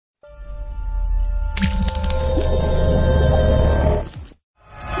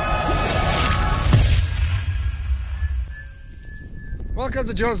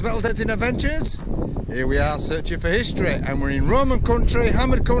welcome to John's Metal Detecting Adventures. Here we are searching for history, and we're in Roman country,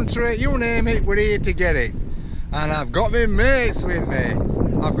 hammered country, you name it, we're here to get it. And I've got my mates with me.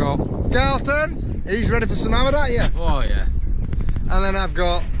 I've got Carlton, he's ready for some hammered, aren't you? Oh yeah. And then I've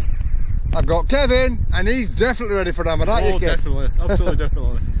got Kevin, and he's definitely ready for hammered, aren't you, Kev? Definitely, absolutely,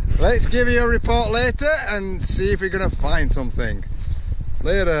 definitely. Let's give you a report later and see if we're going to find something.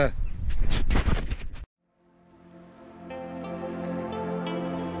 Later.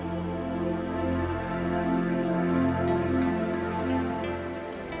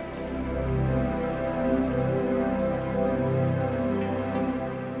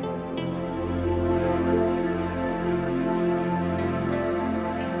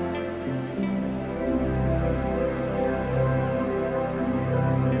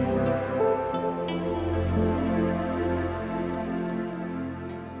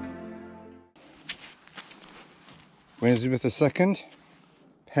 Elizabeth II,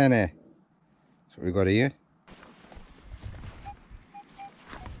 penny. That's what we've got here.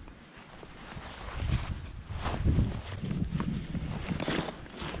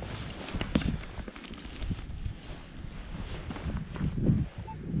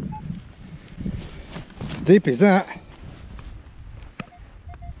 Deep is that?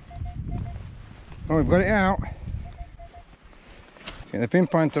 Oh, we've got it out. Get the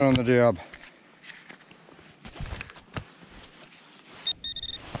pinpointer on the job.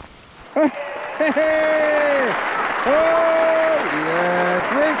 Hey! Oh yes,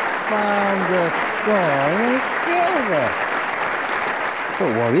 we found a coin and it's silver. But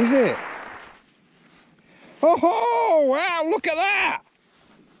what is it? Oh wow, look at that!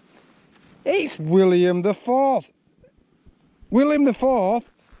 It's William the Fourth. William the Fourth,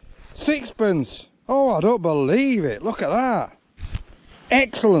 sixpence. Oh, I don't believe it. Look at that.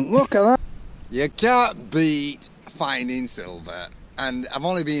 Excellent, look at that. You can't beat finding silver. And I've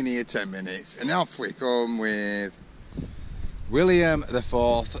only been here 10 minutes, and off we come with William the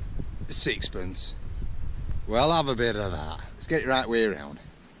Fourth, sixpence. Well, have a bit of that. Let's get it right way around.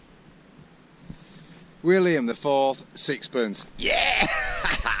 William the Fourth, sixpence. Yeah!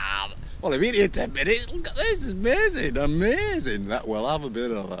 Well, I've been here 10 minutes. Look at this, it's amazing, amazing. That, well, have a bit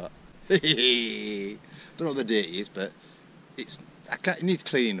of that. Don't know what the date is, but it's, it needs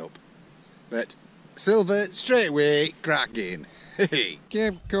cleaning up. But silver, straight away, cracking.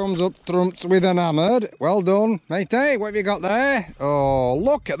 Kev comes up trumped with an hammered. Well done, matey. What have you got there? Oh,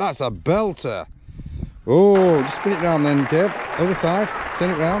 look at that's a belter. Oh, just spin it round then, Kev. Other side,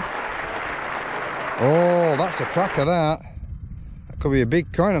 turn it round. Oh, that's a cracker, that. That could be a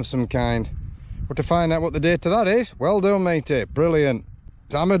big coin of some kind. We're to find out what the date of that is. Well done, matey. Brilliant.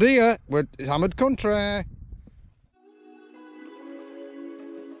 It's hammered here. We're hammered country.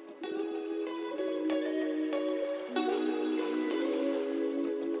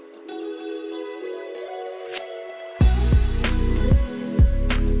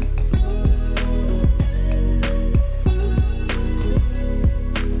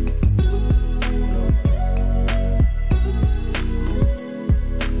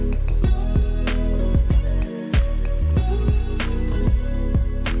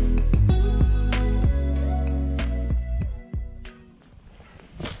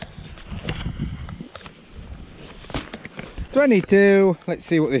 $22. Let's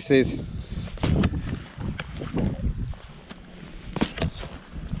see what this is.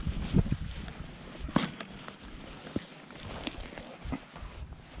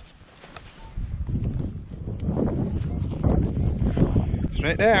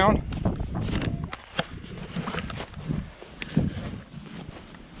 Straight down.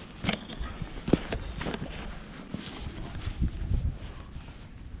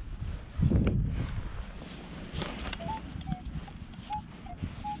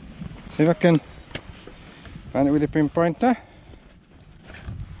 See if I can find it with a pinpointer.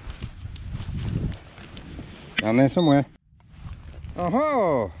 Down there somewhere.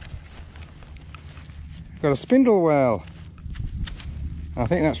 Oh-ho! Got a spindle whale. I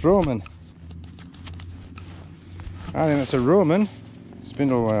think that's Roman. I think that's a Roman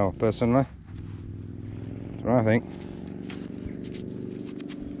spindle whale, personally. That's what I think.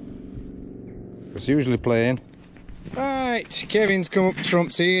 It's usually plain. Right, Kevin's come up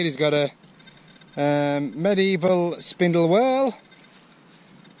trumps here. He's got a medieval spindle whale,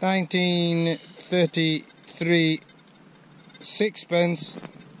 1933 sixpence,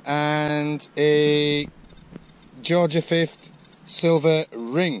 and a Georgia V silver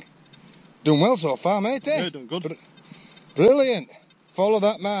ring. Done well so far, mate, eh? Yeah, done good. Brilliant. Follow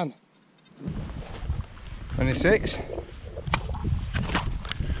that man. 26.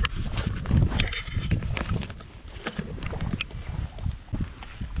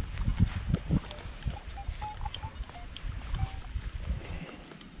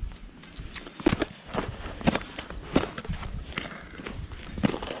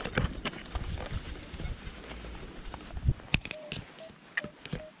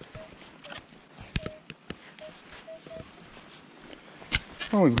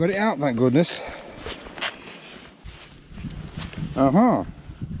 Oh, we've got it out, thank goodness. Aha!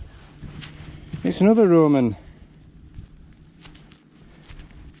 It's another Roman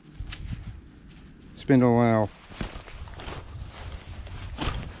spindle whale.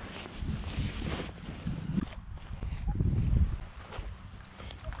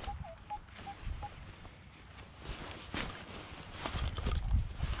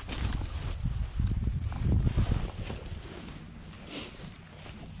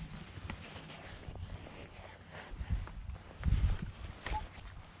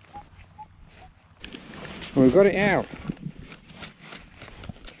 We've got it out.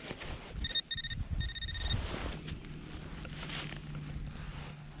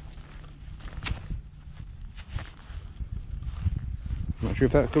 Not sure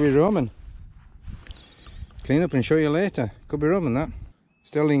if that could be Roman. Clean up and show you later. Could be Roman, that.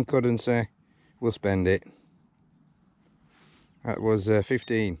 Sterling couldn't say we'll spend it. That was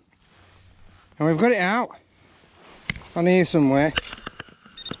 15. And we've got it out on here somewhere.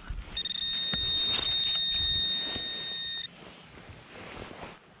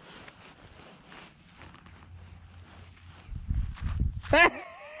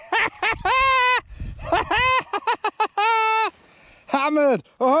 Hammered!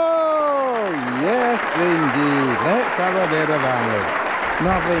 Oh yes indeed. Let's have a bit of hammered.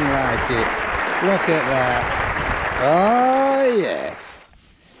 Nothing like it. Look at that. Oh yes.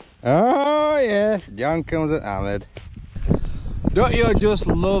 Oh yes. John comes at hammered. Don't you just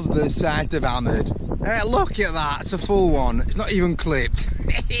love the sight of hammered? Look at that, it's a full one. It's not even clipped.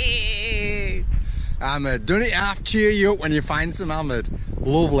 Hammered. Doesn't it half cheer you up when you find some hammered?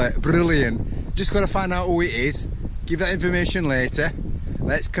 Lovely, brilliant. Just got to find out who it is. Give that information later.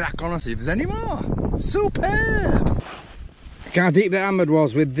 Let's crack on and see if there's any more. Superb! Look how deep the hammered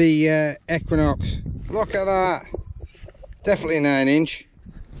was with the Equinox. Look at that. Definitely 9-inch.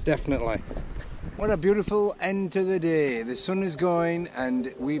 Definitely. What a beautiful end to the day. The sun is going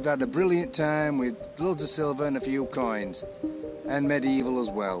and we've had a brilliant time with loads of silver and a few coins. And medieval as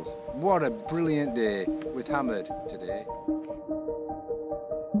well. What a brilliant day with hammered today.